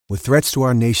With threats to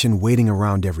our nation waiting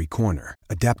around every corner,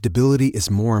 adaptability is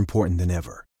more important than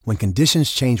ever. When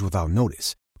conditions change without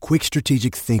notice, quick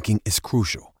strategic thinking is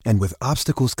crucial. And with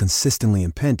obstacles consistently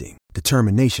impending,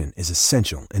 determination is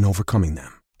essential in overcoming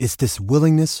them. It's this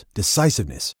willingness,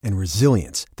 decisiveness, and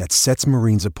resilience that sets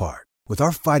Marines apart. With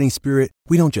our fighting spirit,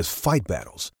 we don't just fight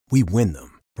battles, we win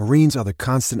them. Marines are the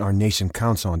constant our nation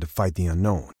counts on to fight the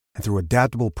unknown. And through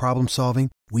adaptable problem solving,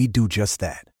 we do just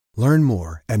that. Learn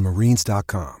more at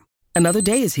marines.com. Another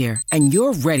day is here, and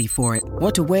you're ready for it.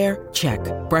 What to wear? Check.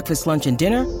 Breakfast, lunch, and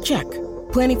dinner? Check.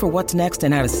 Planning for what's next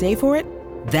and how to save for it?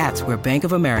 That's where Bank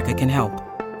of America can help.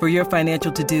 For your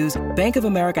financial to-dos, Bank of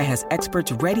America has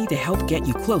experts ready to help get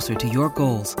you closer to your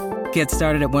goals. Get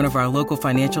started at one of our local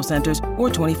financial centers or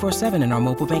 24/7 in our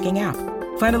mobile banking app.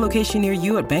 Find a location near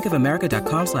you at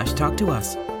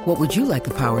bankofamerica.com/talktous. What would you like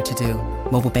the power to do?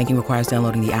 Mobile banking requires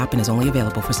downloading the app and is only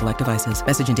available for select devices.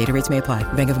 Message and data rates may apply.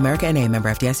 Bank of America NA, member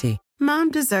FDIC.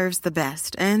 Mom deserves the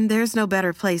best, and there's no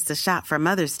better place to shop for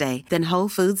Mother's Day than Whole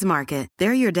Foods Market.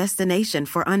 They're your destination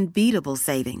for unbeatable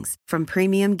savings, from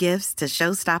premium gifts to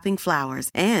show-stopping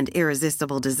flowers and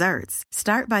irresistible desserts.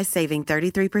 Start by saving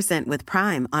 33% with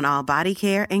Prime on all body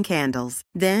care and candles.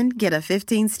 Then get a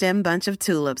 15-stem bunch of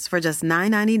tulips for just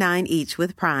 $9.99 each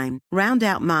with Prime. Round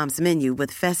out Mom's menu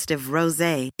with festive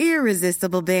rosé,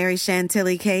 irresistible berry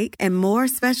chantilly cake, and more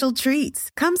special treats.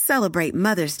 Come celebrate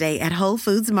Mother's Day at Whole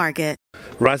Foods Market.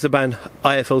 Razaban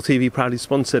IFL TV proudly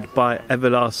sponsored by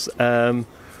Everlast.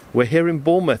 We're here in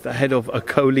Bournemouth ahead of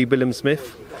Okolie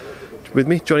Billam-Smith. With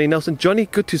me, Johnny Nelson. Johnny,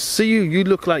 good to see you. You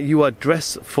look like you are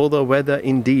dressed for the weather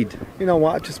indeed. You know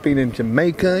what, I've just been in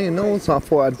Jamaica, so I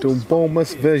thought I'd do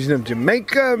Bournemouth's version of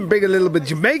Jamaica and bring a little bit of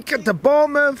Jamaica to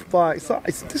Bournemouth. But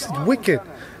this is wicked.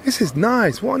 This is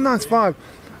nice. What a nice vibe.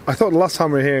 I thought the last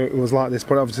time we were here it was like this,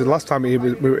 but obviously the last time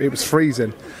it was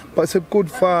freezing. But it's a good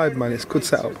vibe, man. It's good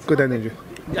setup, good energy.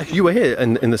 You were here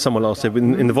in the summer last year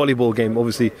in the volleyball game.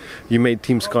 Obviously, you made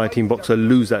Team Sky, Team Boxer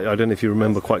lose that. I don't know if you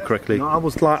remember quite correctly. No, I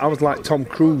was like Tom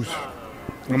Cruise.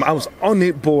 I was on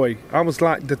it, boy. I was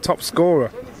like the top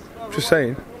scorer. Just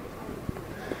saying.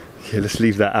 Yeah, let's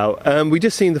leave that out. We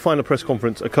just seen the final press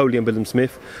conference, Okolie and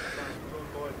Billam-Smith.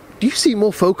 Do you see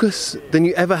more focus than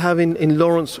you ever have in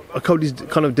Lawrence Okolie's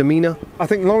kind of demeanour? I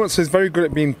think Lawrence is very good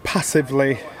at being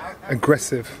passively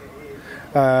aggressive.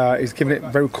 He's giving it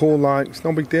very cool, like, it's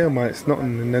no big deal, mate, it's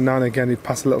nothing. And then now and again he'd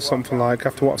pass a little something like,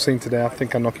 after what I've seen today, I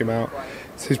think I'll knock him out.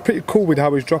 So he's pretty cool with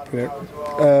how he's dropping it.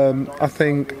 I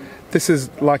think this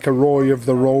is like a Roy of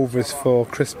the Rovers for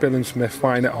Chris Billam-Smith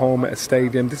fighting at home at a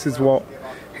stadium. This is what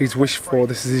he's wished for,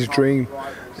 this is his dream.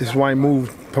 This is why he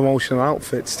moved promotional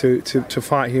outfits to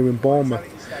fight here in Bournemouth.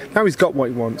 Now he's got what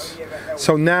he wants.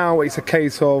 So now it's a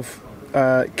case of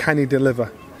can he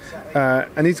deliver?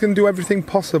 And he's going to do everything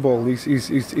possible.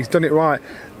 He's done it right.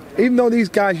 Even though these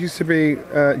guys used to be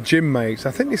gym mates,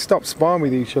 I think they stopped sparring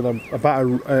with each other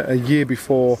about a year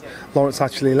before Lawrence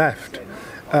actually left.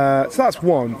 So that's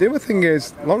one. The other thing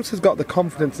is Lawrence has got the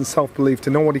confidence and self-belief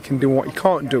to know what he can do and what he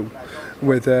can't do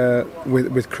with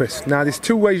Chris. Now there's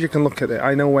two ways you can look at it.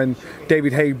 I know when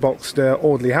David Haye boxed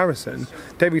Audley Harrison,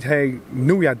 David Haye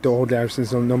knew he had Audley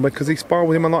Harrison's number because he sparred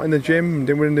with him a lot in the gym and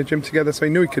they were in the gym together, so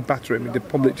he knew he could batter him. The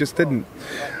public just didn't.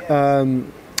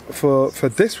 For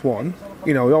this one,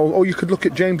 or you could look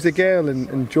at James DeGale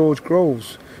and George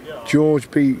Groves. George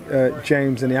beat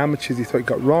James in the amateurs. He thought he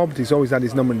got robbed. He's always had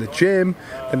his number in the gym.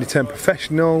 Then he turned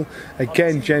professional.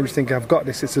 Again, James thinking, I've got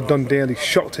this. It's a done deal. He's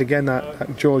shocked again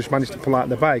that George managed to pull out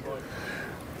the bag.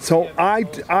 So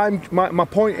my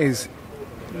point is,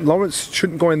 Lawrence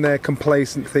shouldn't go in there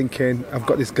complacent thinking, I've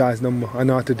got this guy's number. I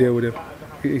know how to deal with him.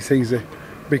 It's easy.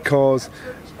 Because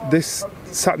this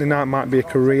Saturday night might be a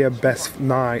career best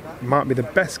night. Might be the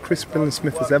best Chris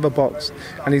Billam-Smith has ever boxed.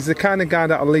 And he's the kind of guy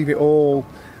that'll leave it all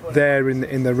there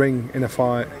in the ring in a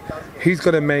fight. He's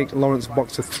got to make Lawrence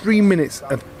box for 3 minutes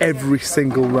of every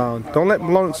single round. Don't let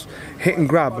Lawrence hit and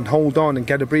grab and hold on and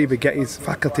get a breather, get his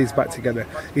faculties back together.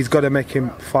 He's got to make him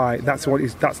fight. That's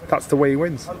the way he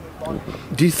wins.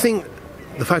 Do you think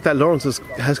the fact that Lawrence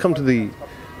has come to the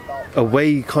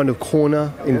away kind of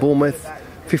corner in Bournemouth,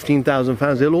 15,000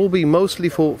 fans, they'll all be mostly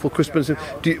for Chris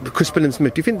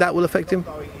Billam-Smith. Do you think that will affect him?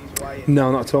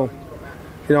 No, not at all.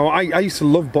 I used to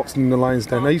love boxing in the Lions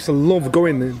Den. I used to love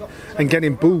going in and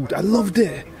getting booed. I loved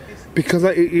it because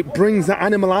it brings that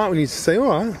animal out and you say, all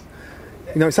right,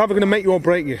 it's either going to make you or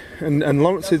break you. And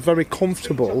Lawrence is very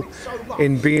comfortable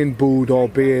in being booed or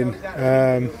being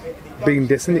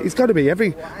dissed. And it's got to be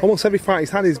almost every fight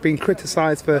he's had is being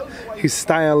criticised for his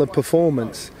style of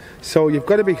performance. So you've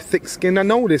got to be thick-skinned. I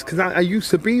know this because I used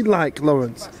to be like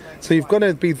Lawrence. So you've got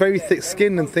to be very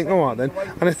thick-skinned and think, all right then.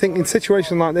 And I think in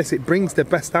situations like this, it brings the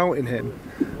best out in him.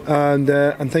 And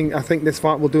I think this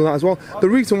fight will do that as well. The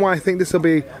reason why I think this will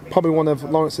be probably one of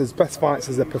Lawrence's best fights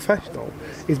as a professional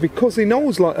is because he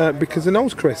knows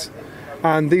Chris.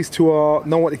 And these two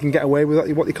know what they can get away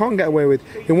with, what they can't get away with.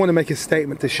 He want to make a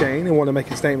statement to Shane. He want to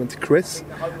make a statement to Chris.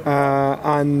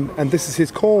 And this is his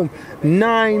call.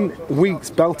 9 weeks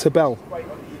bell to bell,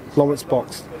 Lawrence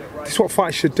boxed. This is what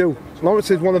fighters should do. Lawrence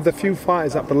is one of the few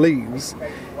fighters that believes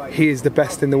he is the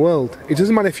best in the world. It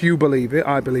doesn't matter if you believe it,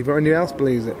 I believe it, or anyone else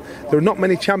believes it. There are not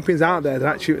many champions out there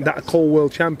that are called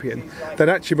world champion that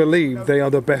actually believe they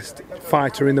are the best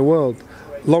fighter in the world.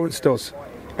 Lawrence does.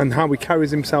 And how he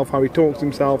carries himself, how he talks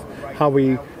himself, how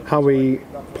he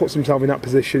puts himself in that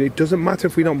position. It doesn't matter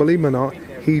if we don't believe him or not.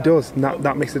 He does, and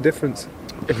that makes a difference.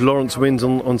 If Lawrence wins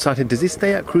on Saturday, does he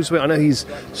stay at cruiserweight? I know he's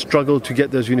struggled to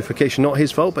get those unification. Not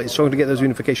his fault, but he's struggled to get those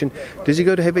unification. Does he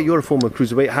go to heavyweight? You're a former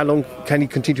cruiserweight. How long can he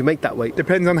continue to make that weight?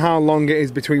 Depends on how long it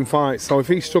is between fights. So if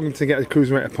he's struggling to get a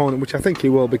cruiserweight opponent, which I think he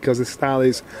will, because his style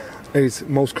is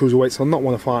most cruiserweights will not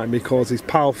want to fight him because he's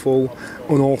powerful,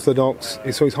 unorthodox,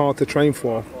 so he's hard to train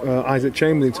for. Isaac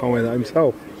Chamberlain told me that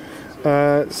himself.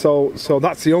 So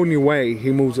that's the only way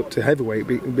he moves up to heavyweight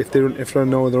if there are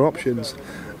no other options.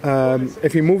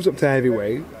 If he moves up to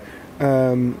heavyweight,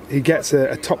 he gets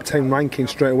a top 10 ranking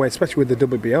straight away, especially with the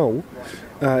WBO.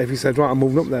 If he said, right, I'm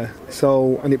moving up there,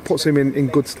 and it puts him in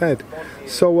good stead.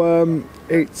 So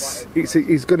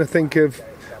he's going to think of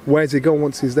where's he going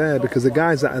once he's there, because the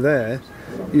guys that are there,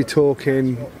 you're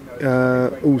talking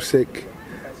Usyk,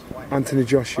 Anthony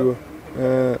Joshua,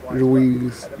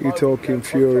 Ruiz, you're talking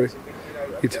Fury,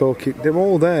 they're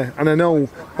all there. And I know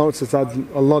Lawrence has had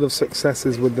a lot of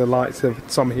successes with the likes of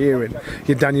Tom Hearing,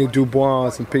 your Daniel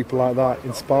Dubois and people like that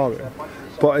in sparring.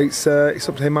 But it's up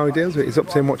to him how he deals with it. It's up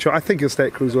to him what. I think he'll stay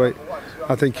at cruiserweight.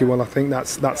 I think he will. I think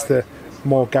that's the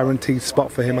more guaranteed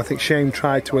spot for him. I think Shane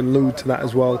tried to allude to that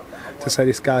as well, to say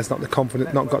this guy's not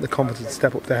got the confidence to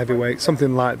step up to heavyweight,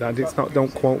 something like that. It's not.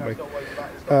 Don't quote me.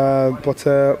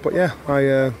 But yeah,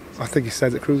 I think he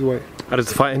stays at cruiserweight. How does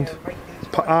the fight end?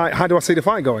 How do I see the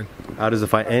fight going? How does the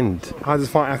fight end? How does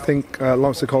the fight? I think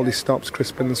Lawrence Coley stops Chris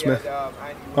Smith.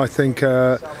 I think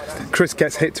Chris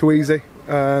gets hit too easy.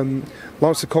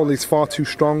 Lawrence Coley is far too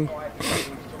strong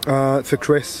for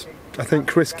Chris. I think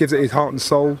Chris gives it his heart and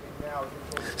soul.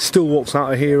 Still walks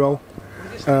out a hero.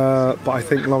 But I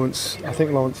think Lawrence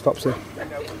stops it.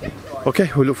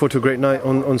 Okay, we look forward to a great night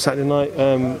on Saturday night.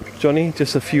 Johnny,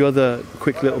 just a few other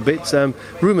quick little bits.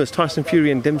 Rumours, Tyson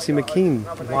Fury and Dempsey McKean.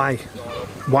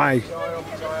 Why?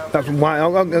 That's why.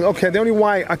 Okay, the only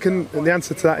why the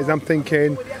answer to that is I'm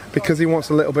thinking because he wants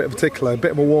a little bit of a tickler, a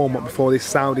bit of a warm-up before this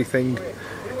Saudi thing,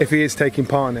 if he is taking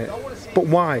part in it. But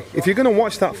why? If you're going to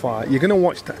watch that fight, you're going to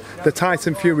watch the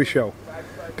Tyson Fury show.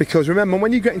 Because remember,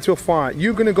 when you get into a fight,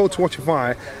 you're going to go to watch a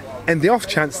fight, and the off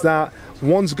chance that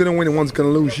one's going to win and one's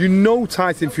going to lose, you know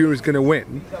Tyson Fury is going to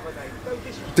win.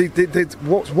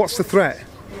 What's the threat?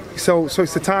 So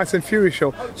it's the Tyson Fury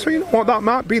show. So you know what, that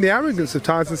might be the arrogance of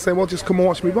Tyson saying, well, just come and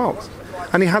watch me box.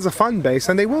 And he has a fan base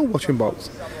and they will watch him box.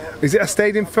 Is it a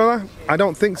stadium filler? I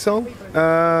don't think so.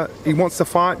 He wants to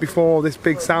fight before this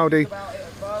big Saudi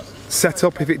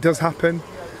setup, if it does happen.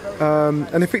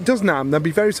 And if it doesn't happen, I'd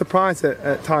be very surprised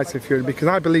at Tyson Fury, because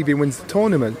I believe he wins the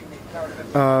tournament.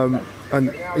 And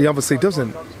he obviously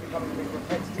doesn't.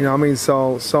 You know what I mean?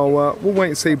 So we'll wait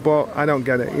and see, but I don't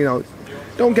get it. You know,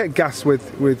 don't get gassed with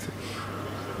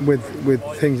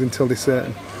things until they're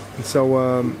certain. And so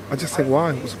I just think,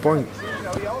 why? What's the point?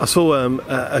 I saw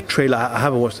a trailer. I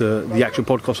haven't watched the actual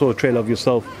podcast. I saw a trailer of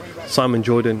yourself, Simon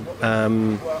Jordan,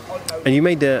 and you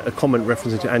made a comment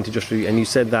referencing to Anthony Joshua, and you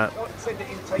said that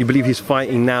you believe he's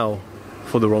fighting now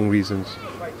for the wrong reasons.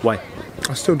 Why?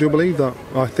 I still do believe that.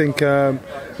 I think, and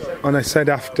I said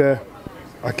after,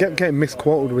 I kept getting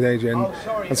misquoted with AJ,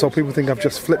 and so people think I've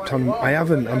just flipped on. I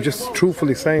haven't. I'm just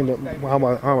truthfully saying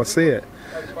how I see it.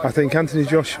 I think the Anthony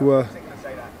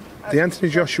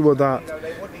Joshua that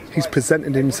he's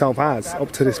presented himself as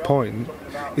up to this point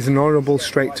is an honourable,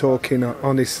 straight-talking,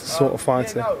 honest sort of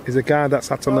fighter. He's a guy that's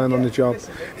had to learn on the job.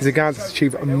 He's a guy that's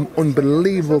achieved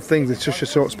unbelievable things in such a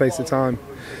short space of time.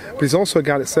 But he's also a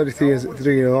guy that's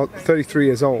 33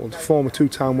 years old, former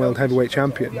two-time world heavyweight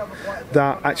champion,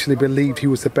 that actually believed he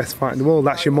was the best fighter in the world.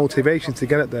 That's your motivation to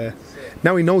get it there.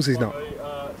 Now he knows he's not.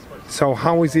 So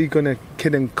how is he going to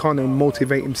kid and con and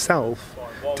motivate himself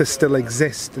to still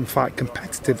exist and fight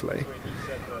competitively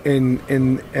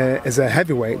as a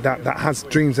heavyweight that has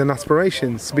dreams and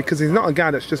aspirations? Because he's not a guy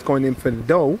that's just going in for the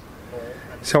dough.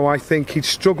 So I think he'd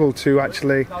struggle to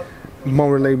actually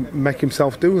morally make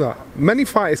himself do that. Many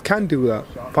fighters can do that,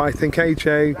 but I think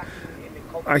AJ,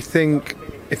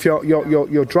 if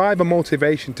your drive and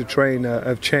motivation to train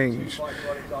have changed,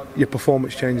 your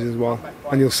performance changes as well,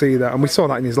 and you'll see that. And we saw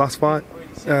that in his last fight.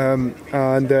 And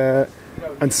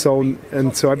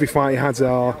so every fight he has,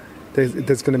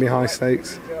 there's going to be high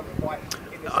stakes.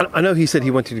 I know he said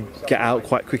he wanted to get out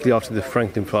quite quickly after the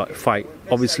Franklin fight.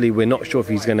 Obviously, we're not sure if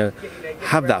he's going to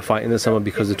have that fight in the summer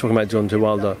because they're talking about Deontay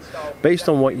Wilder. Based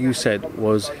on what you said,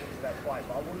 was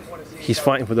he's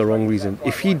fighting for the wrong reason.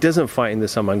 If he doesn't fight in the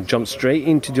summer and jump straight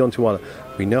into Deontay Wilder,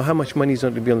 we know how much money is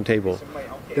going to be on the table.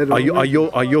 Are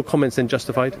your comments then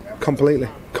justified?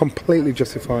 Completely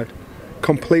justified.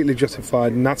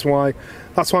 And that's why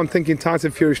I'm thinking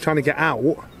Tyson Fury's trying to get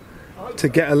out to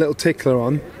get a little tickler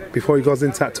on before he goes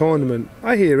into that tournament.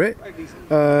 I hear it,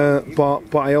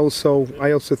 but I also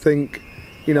think,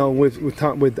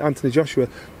 with Anthony Joshua,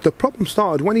 the problem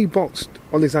started when he boxed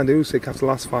Alexander Usyk after the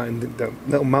last fight and the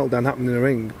little meltdown happened in the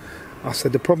ring. I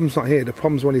said the problem's not here. The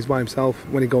problem's when he's by himself,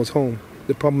 when he goes home.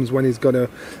 The problem's when he's got to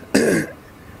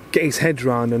get his head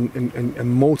round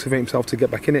and motivate himself to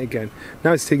get back in it again.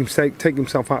 Now he's taking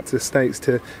himself out to the States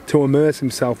to immerse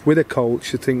himself with a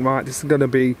coach to think, right, this is going to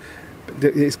be,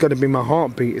 it's got to be my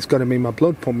heartbeat, it's got to be my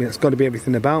blood pumping, it's got to be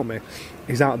everything about me.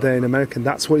 He's out there in America, and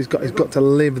that's what he's got. He's got to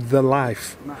live the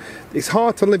life. It's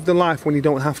hard to live the life when you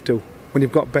don't have to, when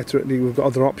you've got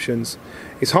other options.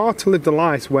 It's hard to live the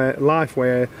life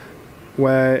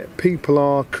where people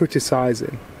are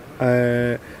criticising,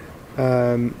 telling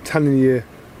you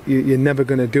you're never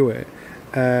going to do it.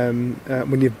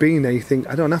 When you've been there, you think,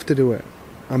 I don't have to do it.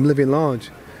 I'm living large.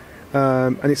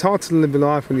 And it's hard to live a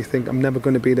life when you think, I'm never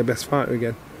going to be the best fighter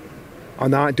again.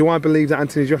 And do I believe that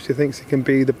Anthony Joshua thinks he can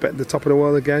be the top of the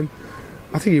world again?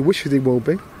 I think he wishes he will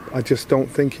be. I just don't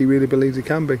think he really believes he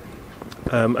can be.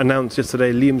 Announced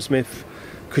yesterday, Liam Smith,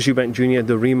 Chris Eubank Jr.,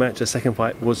 the rematch, the second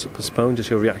fight was postponed.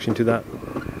 Just your reaction to that?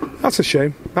 That's a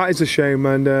shame. That is a shame.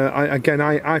 And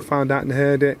I found out and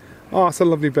heard it. Oh, it's a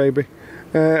lovely baby.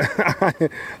 I'd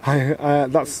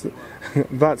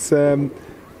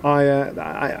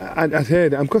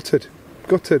heard it. I'm gutted.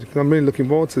 I'm really looking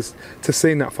forward to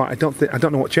seeing that fight. I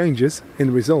don't know what changes in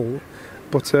the result,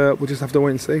 but we'll just have to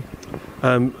wait and see.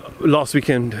 Last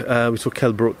weekend we saw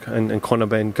Kell Brook and Conor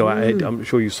Benn go at it. I'm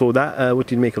sure you saw that. What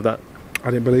did you make of that?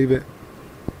 I didn't believe it.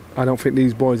 I don't think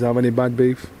these boys have any bad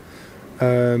beef.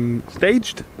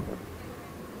 Staged?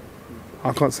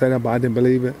 I can't say that, but I didn't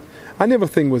believe it. Another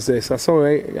thing was this. I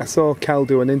saw Kell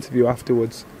do an interview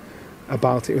afterwards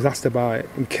about it. He was asked about it,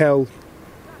 and Kell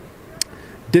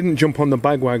didn't jump on the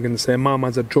bagwagon and say, my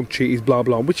man's a drug cheat, he's blah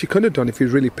blah, which he could have done if he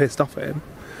was really pissed off at him,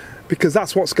 because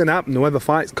that's what's going to happen. Whoever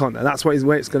fights Conor, that's where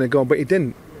it's going to go. But he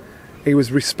didn't. He was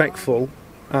respectful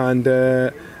and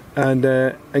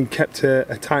kept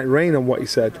a tight rein on what he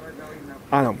said.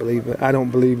 I don't believe it. I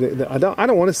don't believe it. I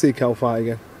don't want to see Kell fight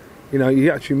again. He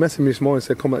actually messaged me this morning and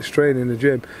said, come back straight in the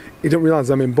gym. He don't realise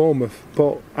I'm in Bournemouth,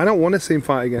 but I don't want to see him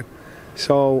fight again.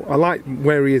 So I like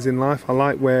where he is in life. I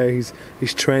like where he's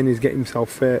training, he's getting himself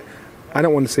fit. I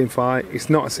don't want to see him fight. It's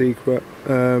not a secret.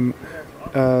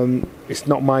 It's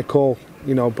not my call,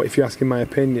 but if you're asking my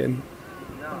opinion,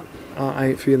 I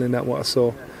ain't feeling that what I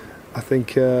saw. I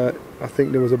think there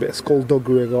was a bit of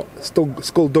skullduggery go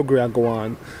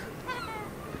on.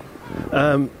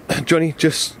 Johnny,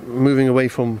 just moving away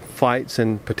from fights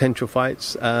and potential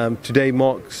fights, today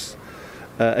marks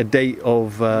a date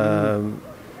of a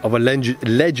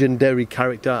legendary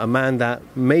character, a man that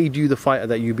made you the fighter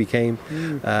that you became.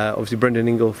 Obviously Brendan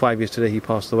Ingle, 5 years today, he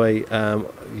passed away.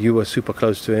 You were super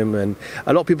close to him, and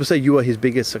a lot of people say you were his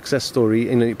biggest success story.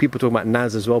 People talk about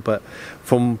Naz as well, but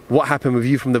from what happened with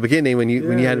you from the beginning, when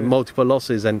you had multiple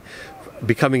losses and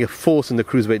becoming a force in the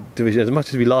cruiserweight division, as much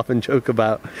as we laugh and joke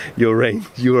about your reign,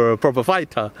 you were a proper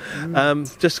fighter.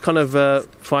 Just kind of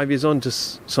 5 years on,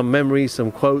 just some memories,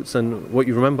 some quotes, and what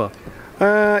you remember.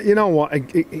 You know what?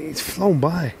 It's flown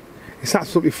by. It's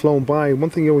absolutely flown by.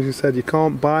 One thing you always said: you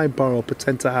can't buy, borrow,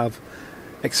 pretend to have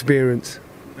experience,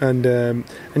 and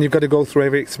you've got to go through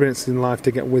every experience in life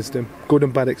to get wisdom, good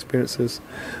and bad experiences.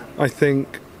 I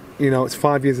think it's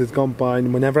 5 years has gone by,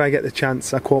 and whenever I get the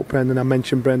chance, I quote Brendan, I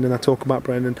mention Brendan, I talk about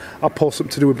Brendan, I post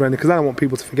something to do with Brendan, because I don't want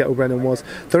people to forget who Brendan was.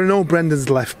 There are no Brendans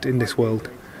left in this world.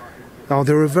 Now,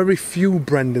 there are very few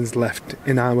Brendans left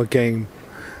in our game.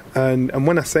 And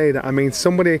when I say that, I mean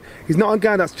he's not a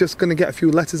guy that's just going to get a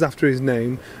few letters after his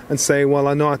name and say, well,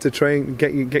 I know how to train,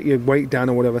 get your weight down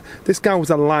or whatever. This guy was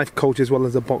a life coach as well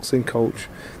as a boxing coach.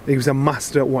 He was a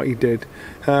master at what he did.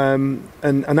 And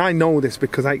I know this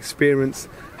because I experienced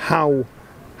how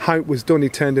how it was done. He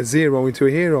turned a zero into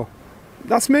a hero.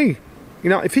 That's me. You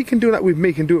know, if he can do that with me,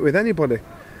 he can do it with anybody.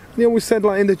 And he always said,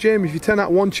 like in the gym, if you turn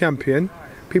out one champion,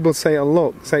 people say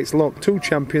it's luck. 2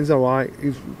 champions, all right,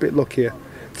 he's a bit luckier.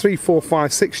 3, 4,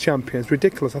 5, 6 champions,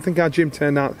 ridiculous. I think our gym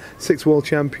turned out 6 world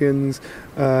champions,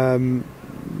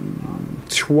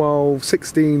 12,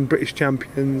 16 British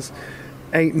champions,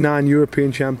 8, 9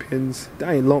 European champions.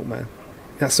 That ain't luck, man.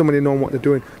 That's somebody knowing what they're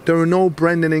doing. There are no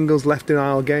Brendan Ingles left in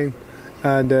our game,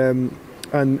 and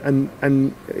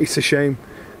it's a shame.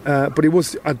 But he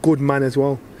was a good man as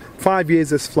well. 5 years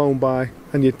has flown by,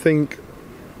 and you'd think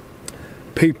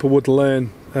people would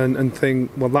learn and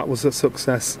think, well, that was a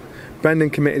success.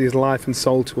 Brendan committed his life and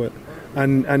soul to it,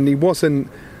 and he wasn't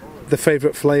the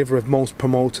favourite flavour of most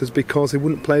promoters because he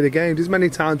wouldn't play the game. There's many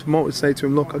times promoters say to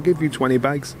him, look, I'll give you 20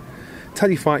 bags. Tell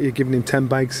your fighter you're giving him 10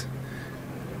 bags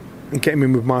and get him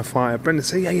in with my fighter. Brendan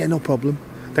say, yeah, no problem.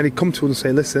 Then he'd come to us and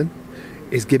say, listen,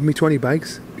 he's given me 20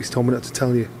 bags. He's told me not to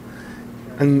tell you.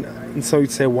 And so he'd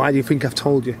say, why do you think I've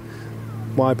told you?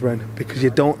 Why, Bren? Because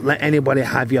you don't let anybody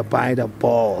have you by the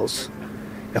balls.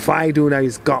 If I do that,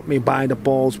 he's got me by the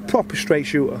balls. Proper straight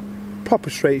shooter.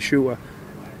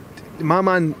 My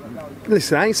man,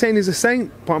 listen, I ain't saying he's a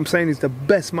saint, but I'm saying he's the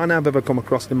best man I've ever come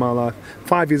across in my life.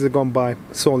 5 years have gone by,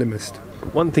 sorely missed.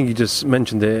 One thing you just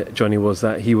mentioned there, Johnny, was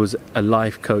that he was a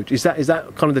life coach. Is that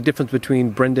kind of the difference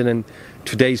between Brendan and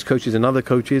today's coaches and other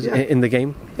coaches in the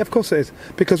game? Yeah, of course it is.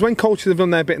 Because when coaches have done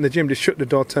their bit in the gym, they shut the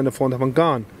door, turn the phone off and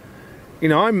gone. You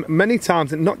know, I'm many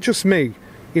times, and not just me,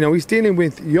 you know, he's dealing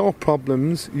with your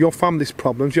problems, your family's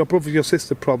problems, your brother, your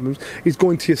sister's problems. He's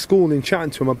going to your school and chatting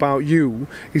to them about you.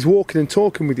 He's walking and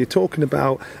talking with you, talking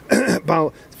about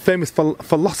about famous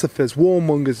philosophers,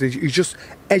 warmongers. He's just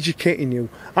educating you.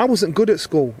 I wasn't good at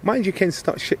school. My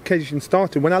education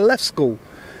started when I left school.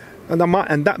 And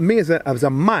that me as a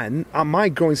man, my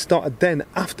growing started then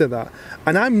after that.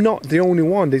 And I'm not the only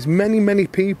one. There's many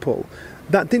people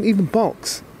that didn't even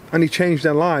box. And he changed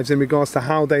their lives in regards to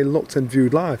how they looked and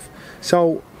viewed life.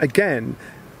 So again,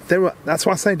 that's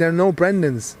why I say there are no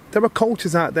Brendans. There are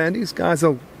coaches out there, and these guys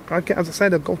will, as I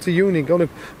said, they'll go to uni, go to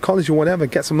college or whatever,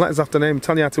 get some letters after name,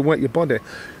 tell you how to work your body.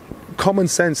 Common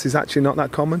sense is actually not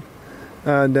that common.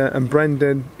 And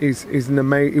Brendan was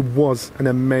an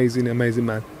amazing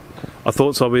man. Our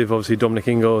thoughts are with obviously Dominic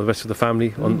Ingle, the rest of the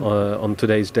family on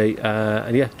today's date.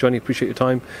 And yeah, Johnny, appreciate your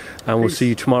time, and we'll see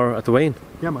you tomorrow at the weigh-in.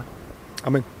 Yeah, man.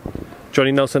 I'm in.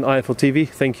 Johnny Nelson, IFL TV,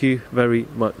 thank you very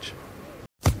much.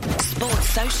 Sports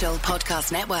Social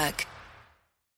Podcast Network.